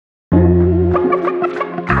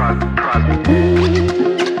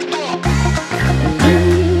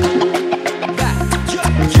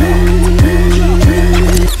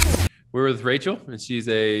Rachel, and she's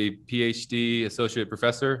a PhD associate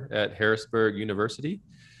professor at Harrisburg University.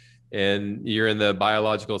 And you're in the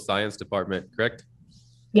biological science department, correct?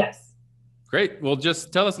 Yes. Great. Well,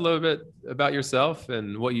 just tell us a little bit about yourself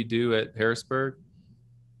and what you do at Harrisburg.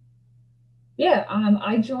 Yeah,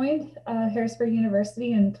 I joined Harrisburg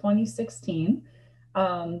University in 2016.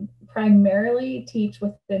 Primarily teach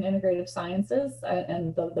within integrative sciences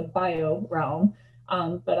and the bio realm.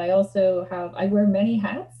 But I wear many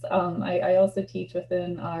hats. I also teach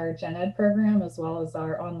within our gen ed program as well as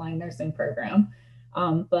our online nursing program.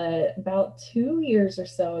 But about 2 years or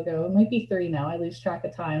so ago, it might be three now, I lose track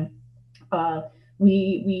of time,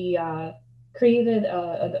 we created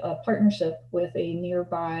a partnership with a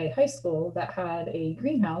nearby high school that had a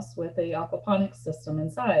greenhouse with a aquaponics system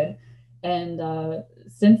inside. And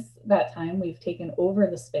since that time, we've taken over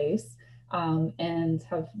the space and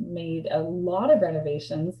have made a lot of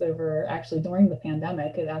renovations over actually during the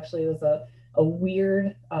pandemic. It actually was a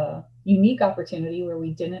weird, unique opportunity where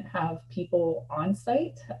we didn't have people on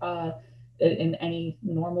site in any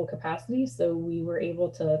normal capacity. So we were able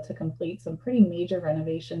to complete some pretty major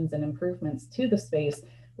renovations and improvements to the space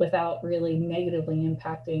without really negatively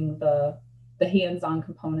impacting the hands-on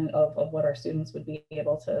component of what our students would be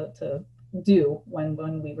able to do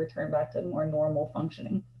when we return back to more normal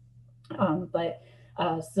functioning.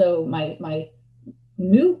 So my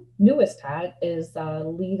newest hat is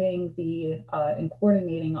leading and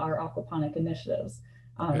coordinating our aquaponic initiatives.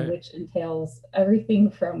 Which entails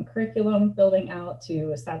everything from curriculum building out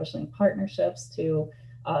to establishing partnerships to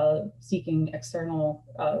seeking external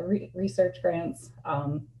research grants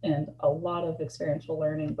and a lot of experiential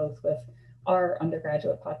learning, both with our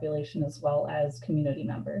undergraduate population as well as community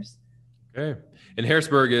members. Okay. And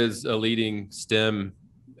Harrisburg is a leading STEM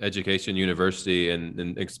education university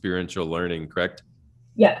and experiential learning, correct?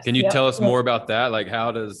 Yes. Can you tell us more about that? Like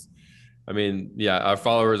our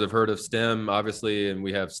followers have heard of STEM, obviously, and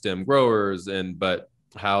we have STEM growers, but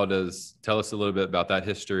tell us a little bit about that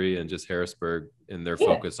history and just Harrisburg and their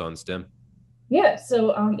focus on STEM. Yeah,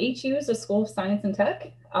 so HU is a school of science and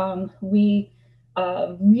tech. We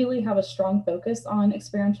really have a strong focus on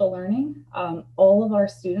experiential learning. All of our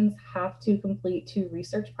students have to complete 2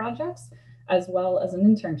 research projects as well as an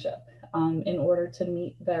internship in order to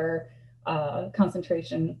meet their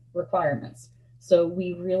concentration requirements. So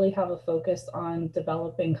we really have a focus on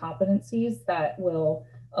developing competencies that will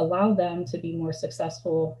allow them to be more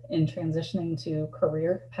successful in transitioning to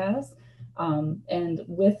career paths. And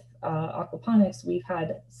with aquaponics, we've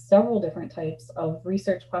had several different types of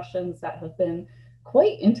research questions that have been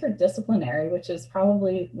quite interdisciplinary, which is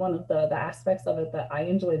probably one of the aspects of it that I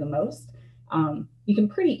enjoy the most. You can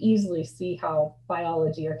pretty easily see how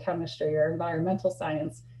biology or chemistry or environmental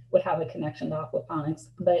science would have a connection to aquaponics,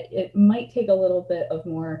 but it might take a little bit of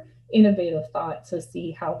more innovative thought to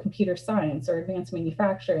see how computer science or advanced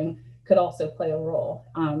manufacturing could also play a role.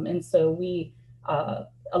 And so we,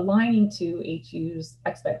 aligning to HU's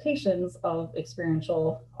expectations of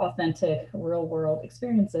experiential, authentic, real world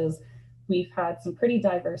experiences, we've had some pretty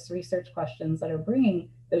diverse research questions that are bringing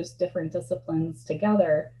those different disciplines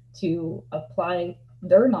together to apply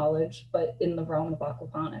their knowledge, but in the realm of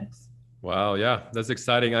aquaponics. Wow. Yeah, that's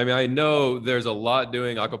exciting. I mean, I know there's a lot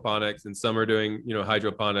doing aquaponics and some are doing,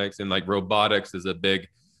 hydroponics, and like robotics is a big,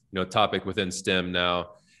 topic within STEM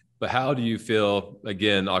now. But how do you feel,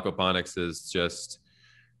 again, aquaponics is just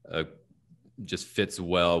fits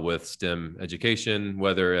well with STEM education,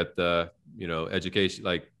 whether at the, education,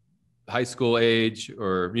 like high school age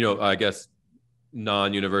or, I guess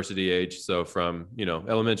non-university age. So from,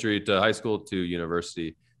 elementary to high school to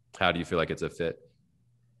university, how do you feel like it's a fit?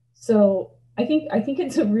 So I think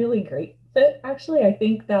it's a really great fit, actually. I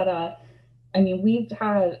think that, we've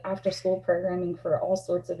had after school programming for all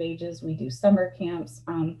sorts of ages. We do summer camps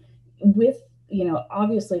with,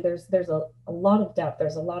 obviously there's a lot of depth,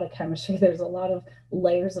 there's a lot of chemistry, there's a lot of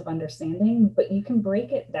layers of understanding, but you can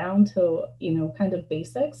break it down to, kind of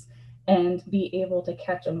basics and be able to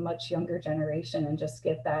catch a much younger generation and just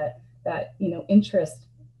get that, interest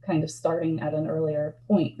kind of starting at an earlier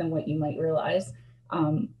point than what you might realize.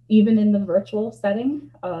 Even in the virtual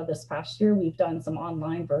setting, this past year, we've done some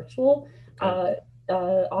online virtual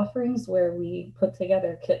offerings where we put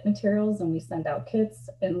together kit materials and we send out kits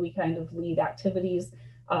and we kind of lead activities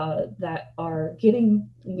that are getting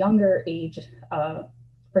younger age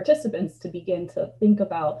participants to begin to think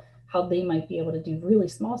about how they might be able to do really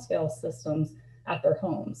small scale systems at their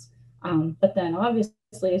homes. But then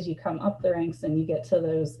obviously, as you come up the ranks and you get to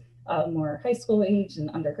those more high school age and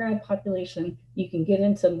undergrad population, you can get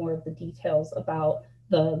into more of the details about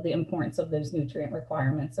the importance of those nutrient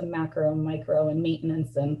requirements and macro and micro and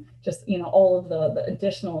maintenance and just, all of the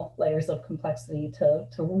additional layers of complexity to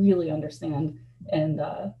really understand and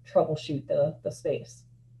troubleshoot the space.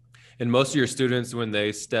 And most of your students, when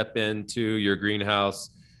they step into your greenhouse,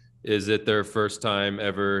 is it their first time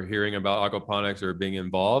ever hearing about aquaponics or being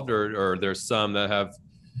involved, or there's some that have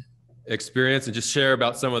experience, and just share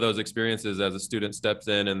about some of those experiences as a student steps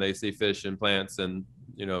in and they see fish and plants and,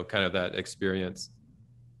 kind of that experience?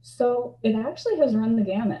 So it actually has run the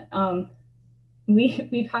gamut.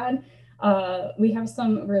 We have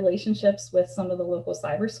some relationships with some of the local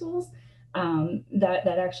cyber schools that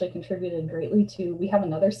actually contributed greatly to. We have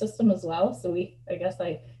another system as well, so I guess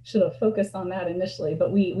I should have focused on that initially.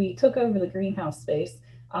 But we took over the greenhouse space.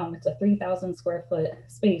 It's a 3,000 square foot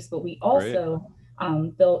space, but we also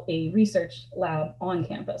built a research lab on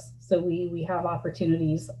campus. So we have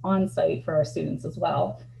opportunities on site for our students as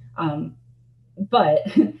well. But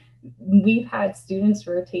we've had students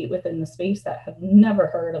rotate within the space that have never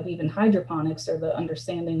heard of even hydroponics or the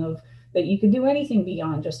understanding of that you could do anything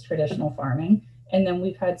beyond just traditional farming. And then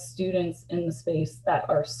we've had students in the space that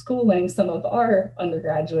are schooling some of our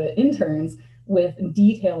undergraduate interns with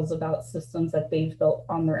details about systems that they've built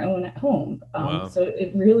on their own at home. Wow. So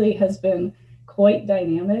it really has been quite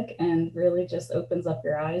dynamic and really just opens up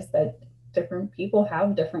your eyes that different people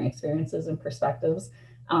have different experiences and perspectives.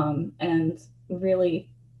 And really,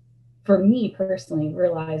 for me personally,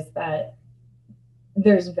 realize that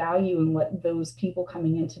there's value in what those people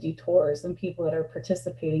coming in to do tours and people that are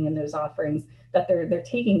participating in those offerings, that they're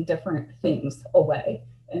taking different things away,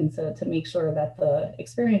 and to make sure that the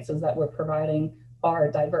experiences that we're providing are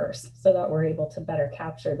diverse so that we're able to better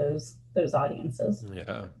capture those audiences.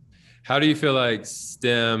 Yeah. How do you feel like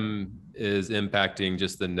STEM is impacting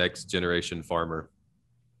just the next generation farmer?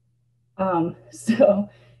 So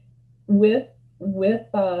with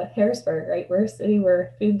Harrisburg, right, we're a city,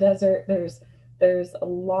 we're food desert. There's a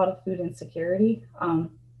lot of food insecurity.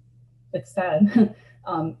 It's sad,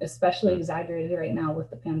 especially exaggerated right now with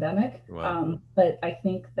the pandemic. Wow. But I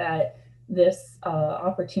think that this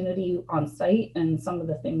opportunity on site and some of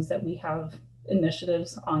the things that we have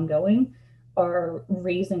initiatives ongoing are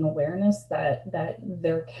raising awareness that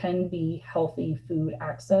there can be healthy food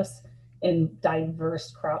access and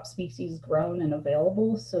diverse crop species grown and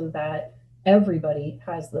available, so that everybody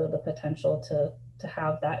has the potential to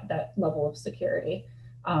have that level of security.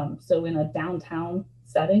 So in a downtown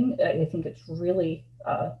setting, I think it's really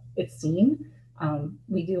it's seen.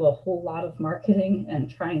 We do a whole lot of marketing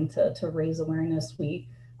and trying to raise awareness. We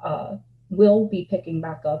will be picking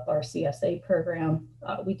back up our CSA program.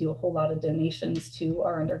 We do a whole lot of donations to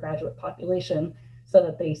our undergraduate population so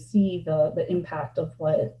that they see the impact of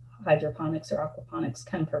what hydroponics or aquaponics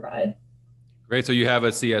can provide. Great. So you have a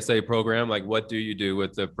CSA program. Like, what do you do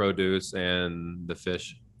with the produce and the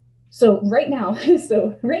fish? So right now,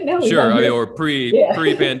 Sure. I mean, or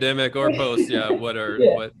pre-pandemic or post. Yeah.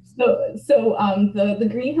 Yeah. What? So the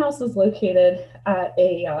greenhouse is located at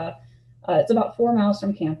it's about 4 miles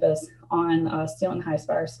from campus on Steel and High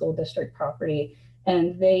Spire School District property,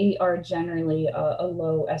 and they are generally a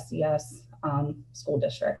low SES school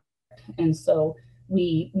district. And so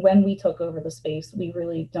when we took over the space, we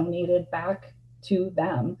really donated back to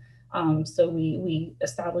them. So we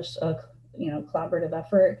established a collaborative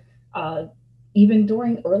effort even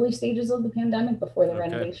during early stages of the pandemic before the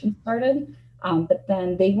renovation started. But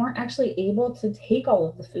then they weren't actually able to take all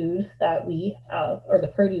of the food that or the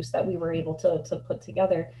produce that we were able to put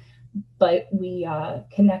together. But we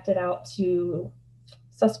connected out to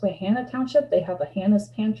Susquehanna Township. They have a Hannah's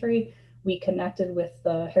Pantry. We connected with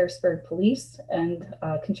the Harrisburg Police and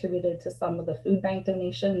contributed to some of the food bank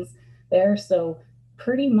donations there. So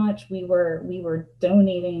pretty much we were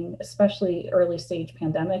donating, especially early stage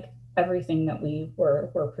pandemic, everything that we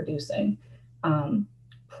were producing.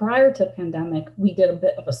 Prior to pandemic, we did a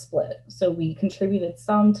bit of a split. So we contributed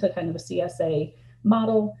some to kind of a CSA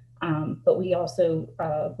model, but we also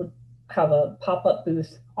would have a pop-up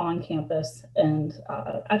booth on campus and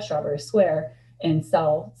at Strawberry Square and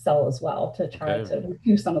sell as well to try to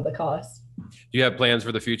reduce some of the costs. Do you have plans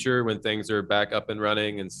for the future when things are back up and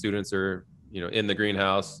running and students are, in the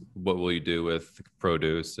greenhouse? What will you do with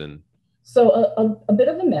produce? And so a bit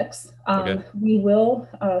of a mix. We will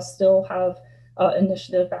still have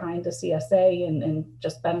initiative behind the CSA and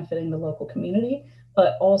just benefiting the local community,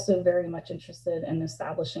 but also very much interested in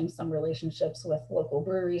establishing some relationships with local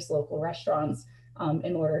breweries, local restaurants,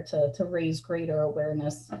 in order to raise greater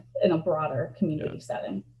awareness in a broader community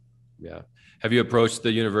setting. Yeah. Have you approached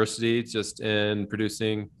the university just in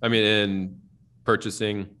purchasing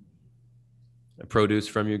produce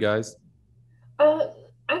from you guys?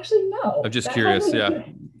 Actually, I'm no, just that curious. hasn't.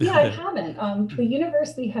 Yeah. Yeah, I haven't. The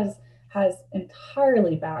university has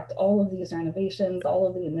entirely backed all of these renovations, all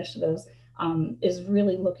of the initiatives. Is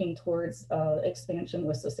really looking towards expansion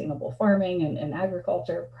with sustainable farming and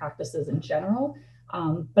agriculture practices in general.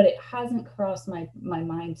 But it hasn't crossed my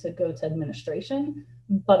mind to go to administration.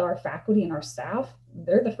 But our faculty and our staff,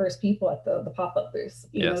 they're the first people at the pop-up booths,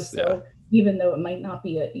 Yes. Yeah. so even though it might not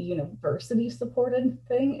be a university supported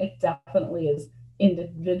thing, it definitely is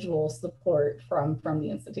individual support from the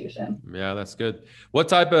institution. Yeah, that's good. What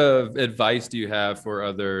type of advice do you have for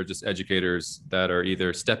other just educators that are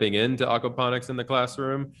either stepping into aquaponics in the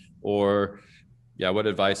classroom, or yeah, what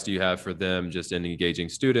advice do you have for them just in engaging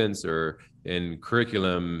students or in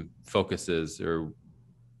curriculum focuses or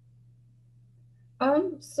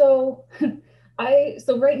So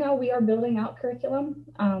so right now we are building out curriculum.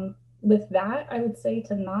 With that, I would say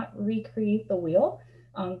to not recreate the wheel.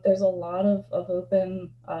 There's a lot of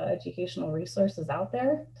open educational resources out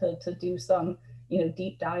there to do some,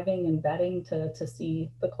 deep diving and vetting to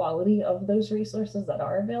see the quality of those resources that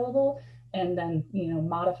are available, and then,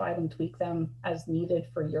 modify them, tweak them as needed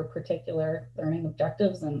for your particular learning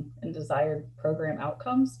objectives and desired program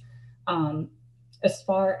outcomes. Um, as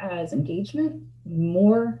far as engagement,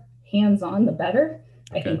 more hands-on the better.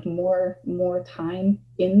 I okay. think more time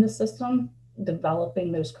in the system,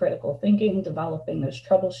 developing those critical thinking, developing those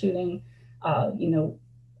troubleshooting, uh, you know,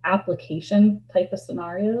 application type of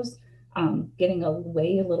scenarios, getting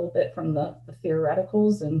away a little bit from the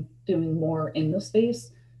theoreticals and doing more in the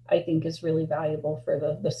space, I think is really valuable for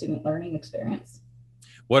the student learning experience.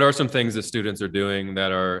 What are some things that students are doing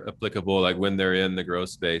that are applicable, like when they're in the growth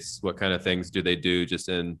space? What kind of things do they do just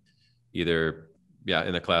in either, yeah,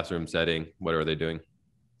 in a classroom setting? What are they doing?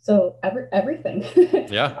 So everything.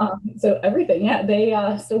 Yeah. So everything, yeah. They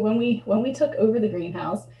so when we took over the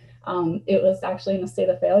greenhouse, it was actually in a state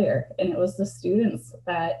of failure, and it was the students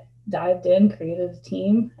that dived in, created a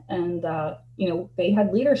team, and they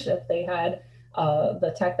had leadership. They had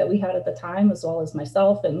the tech that we had at the time, as well as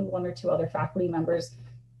myself and one or two other faculty members,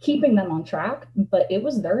 keeping them on track. But it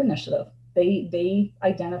was their initiative. They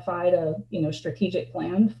identified a strategic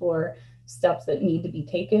plan for steps that need to be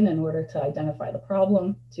taken in order to identify the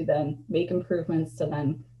problem, to then make improvements, to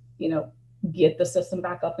then, get the system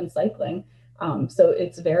back up and cycling. So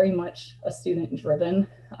it's very much a student-driven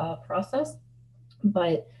process.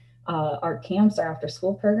 But our camps, our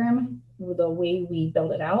after-school program, the way we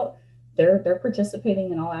build it out, they're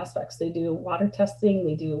participating in all aspects. They do water testing,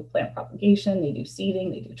 they do plant propagation, they do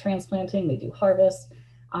seeding, they do transplanting, they do harvest.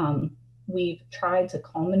 We've tried to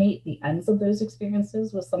culminate the ends of those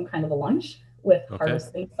experiences with some kind of a lunch, with Okay.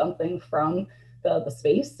 harvesting something from the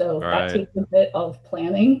space. So All that right. takes a bit of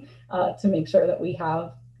planning to make sure that we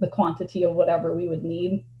have the quantity of whatever we would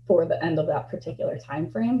need for the end of that particular time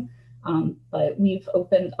frame. But we've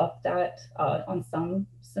opened up that on some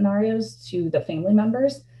scenarios to the family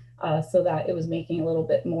members, so that it was making a little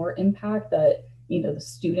bit more impact, that the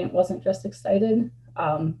student wasn't just excited,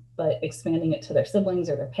 but expanding it to their siblings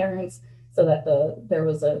or their parents, so that there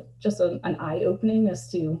was an eye opening as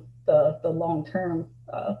to the long term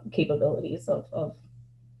capabilities of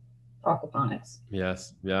aquaponics.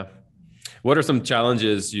 Yes. Yeah. What are some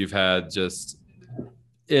challenges you've had just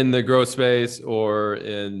in the growth space or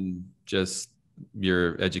in just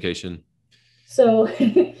your education? So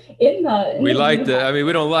in We the like to, greenhouse, I mean,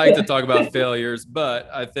 we don't like to talk about failures, but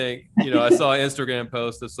I think, I saw an Instagram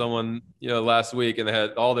post of someone, last week, and they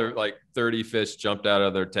had all their like 30 fish jumped out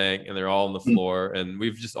of their tank and they're all on the floor. And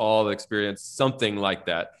we've just all experienced something like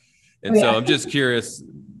that. oh And so yeah. I'm just curious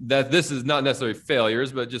that this is not necessarily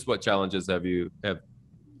failures, but just what challenges have.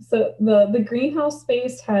 So the greenhouse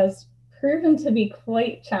space has proven to be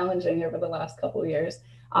quite challenging over the last couple of years.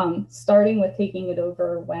 Starting with taking it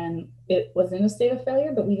over when it was in a state of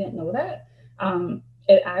failure, but we didn't know that.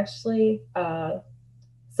 It actually,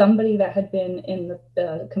 somebody that had been in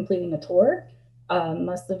completing a tour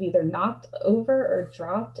must have either knocked over or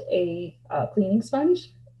dropped a cleaning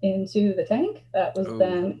sponge into the tank that was Oh,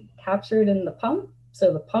 then captured in the pump.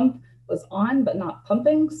 So the pump was on but not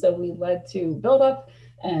pumping, so we led to buildup,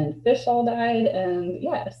 and fish all died, and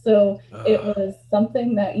yeah, so it was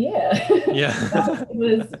something that, yeah. That yeah.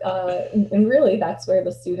 was and really that's where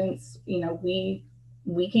the students, we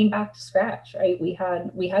came back to scratch, right? We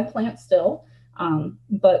had plants still,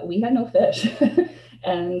 but we had no fish.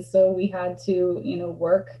 And so we had to,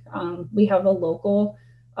 work. We have a local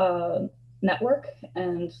network,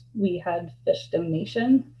 and we had fish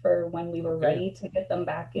donation for when we were Okay. ready to get them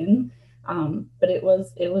back in. But it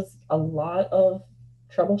was a lot of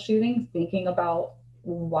troubleshooting, thinking about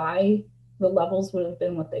why the levels would have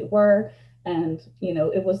been what they were, And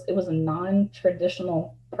it was a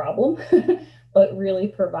non-traditional problem, but really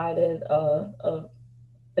provided a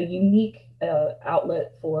unique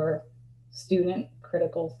outlet for student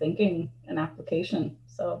critical thinking and application.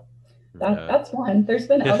 So Yeah. that's one. There's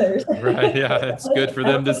been Yeah. others. Right. Yeah. It's good for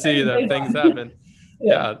That them was to a see pretty that big things one. happen.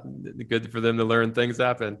 Yeah. Yeah. Good for them to learn things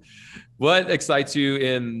happen. What excites you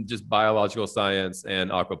in just biological science and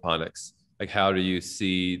aquaponics? Like, how do you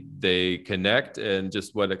see they connect, and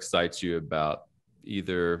just what excites you about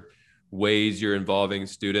either ways you're involving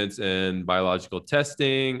students in biological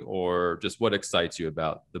testing, or just what excites you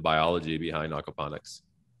about the biology behind aquaponics?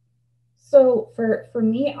 So for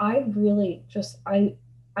me, I really just I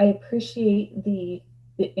appreciate the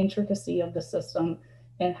intricacy of the system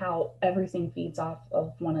and how everything feeds off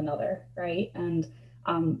of one another, right? And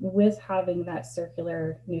with having that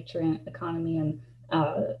circular nutrient economy and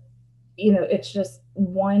it's just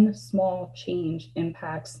one small change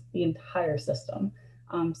impacts the entire system.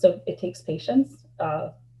 So it takes patience.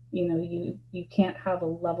 You can't have a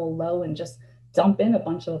level low and just dump in a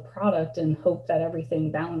bunch of a product and hope that everything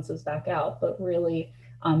balances back out, but really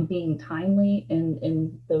being timely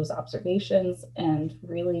in those observations and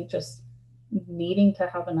really just needing to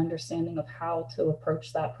have an understanding of how to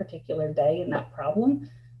approach that particular day and that problem.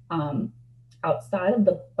 Um, Outside of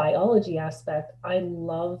the biology aspect, I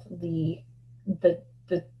love the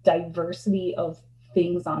diversity of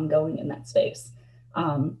things ongoing in that space.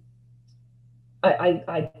 Um,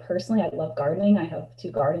 I personally I love gardening. I have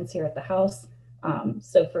two gardens here at the house.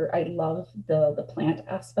 So for I love the plant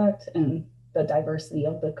aspect and the diversity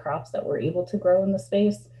of the crops that we're able to grow in the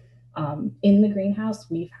space. In the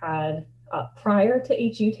greenhouse, we've had prior to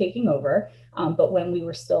HU taking over, but when we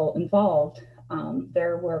were still involved,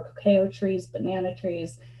 there were cacao trees, banana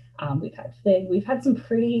trees. We've had fig. We've had some Wow.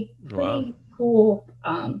 pretty cool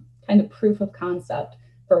kind of proof of concept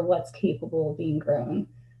for what's capable of being grown.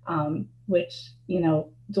 Which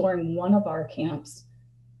during one of our camps,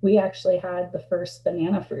 we actually had the first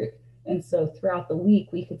banana fruit. And so throughout the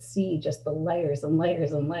week, we could see just the layers and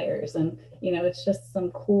layers and layers. And, it's just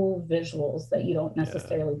some cool visuals that you don't Yeah.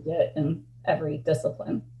 necessarily get in every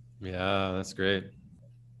discipline. Yeah. That's great.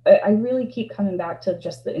 I really keep coming back to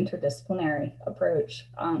just the interdisciplinary approach.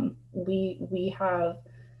 We have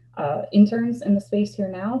interns in the space here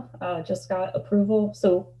now, just got approval.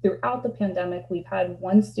 So throughout the pandemic, we've had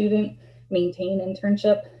one student maintain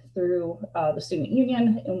internship through the student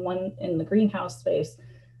union and one in the greenhouse space,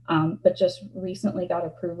 but just recently got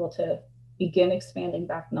approval to begin expanding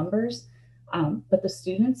back numbers. But the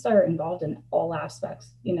students are involved in all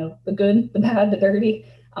aspects, the good, the bad, the dirty.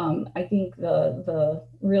 I think the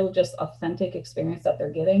real just authentic experience that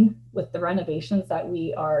they're getting with the renovations that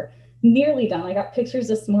we are nearly done. I got pictures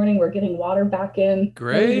this morning. We're getting water back in.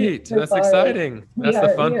 Nobody Great. so That's far. Like exciting. we That's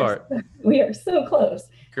the are, fun part. we are so close.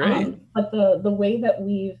 Great. But the way that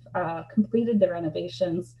we've completed the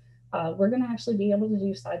renovations, we're going to actually be able to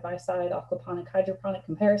do side by side aquaponic hydroponic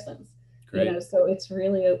comparisons. Great. So it's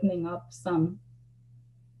really opening up some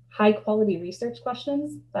high quality research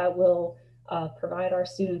questions that will provide our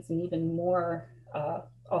students an even more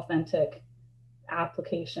authentic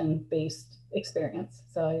application based experience.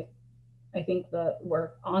 So I think that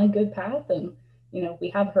we're on a good path, and we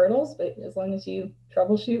have hurdles, but as long as you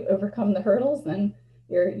troubleshoot, overcome the hurdles, then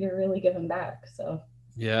you're really giving back. So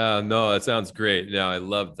Yeah, no, it sounds great. Yeah, I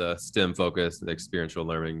love the STEM focus, the experiential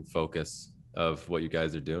learning focus of what you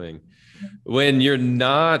guys are doing. When you're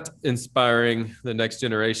not inspiring the next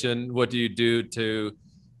generation, what do you do to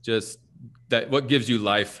just that? What gives you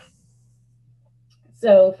life?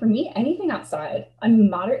 So for me, anything outside, I'm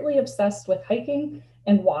moderately obsessed with hiking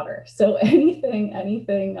and water. So anything.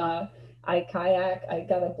 I kayak. I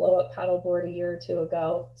got a blow up paddleboard a year or two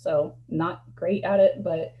ago, so not great at it,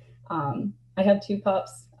 but I have two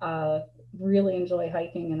pups. Really enjoy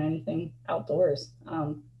hiking and anything outdoors.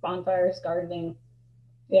 Bonfires, gardening.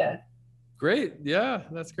 Yeah. Great. Yeah,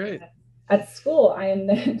 that's great. At school, I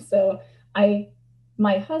am so I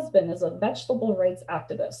my husband is a vegetable rights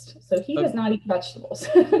activist, so he does not eat vegetables.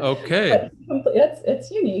 Okay. But it's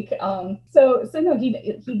unique. So no,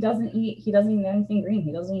 he doesn't eat anything green.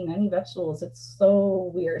 He doesn't eat any vegetables. It's so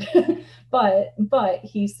weird. But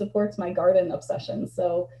he supports my garden obsession.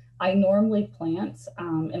 So I normally plant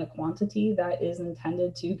in a quantity that is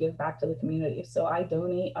intended to give back to the community. So I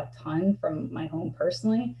donate a ton from my home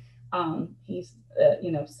personally. He's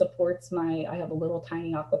supports I have a little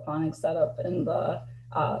tiny aquaponics setup in the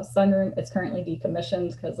sunroom. It's currently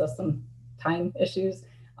decommissioned because of some time issues.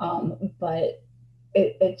 But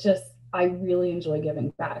it just, I really enjoy giving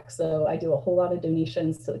back. So I do a whole lot of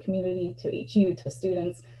donations to the community, to HU, to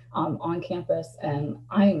students. on campus. And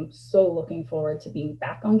I'm so looking forward to being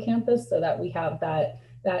back on campus so that we have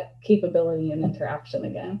that capability and interaction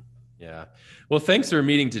again. Yeah. Well, thanks for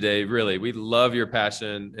meeting today. Really, we love your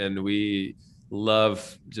passion, and we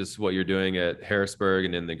love just what you're doing at Harrisburg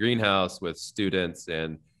and in the greenhouse with students.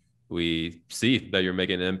 And we see that you're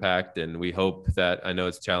making an impact, and we hope that, I know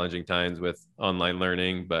it's challenging times with online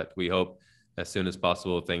learning, but we hope as soon as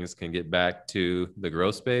possible things can get back to the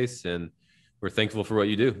growth space. And we're thankful for what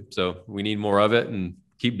you do. So we need more of it, and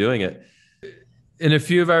keep doing it. In a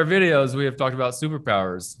few of our videos, we have talked about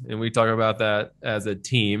superpowers, and we talk about that as a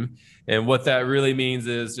team. And what that really means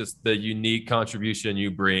is just the unique contribution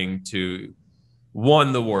you bring to,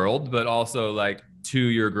 one, the world, but also like to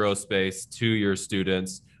your growth space, to your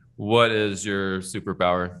students. What is your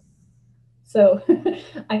superpower? So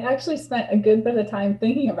I actually spent a good bit of time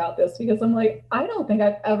thinking about this, because I'm like, I don't think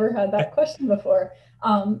I've ever had that question before.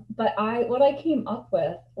 But what I came up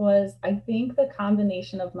with was, I think, the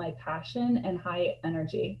combination of my passion and high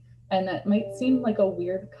energy. And that might seem like a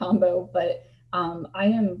weird combo, but I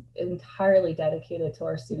am entirely dedicated to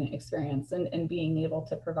our student experience and being able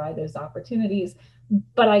to provide those opportunities.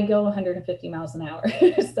 But I go 150 miles an hour.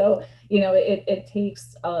 So, it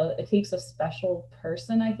takes a special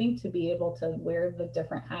person, I think, to be able to wear the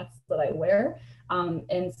different hats that I wear,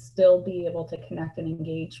 and still be able to connect and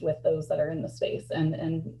engage with those that are in the space.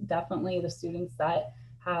 And definitely the students that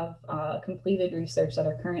have completed research that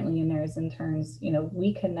are currently in there as interns,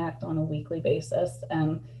 we connect on a weekly basis,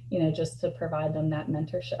 and, just to provide them that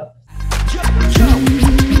mentorship. Yo, yo,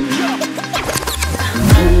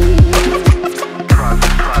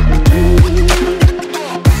 yo.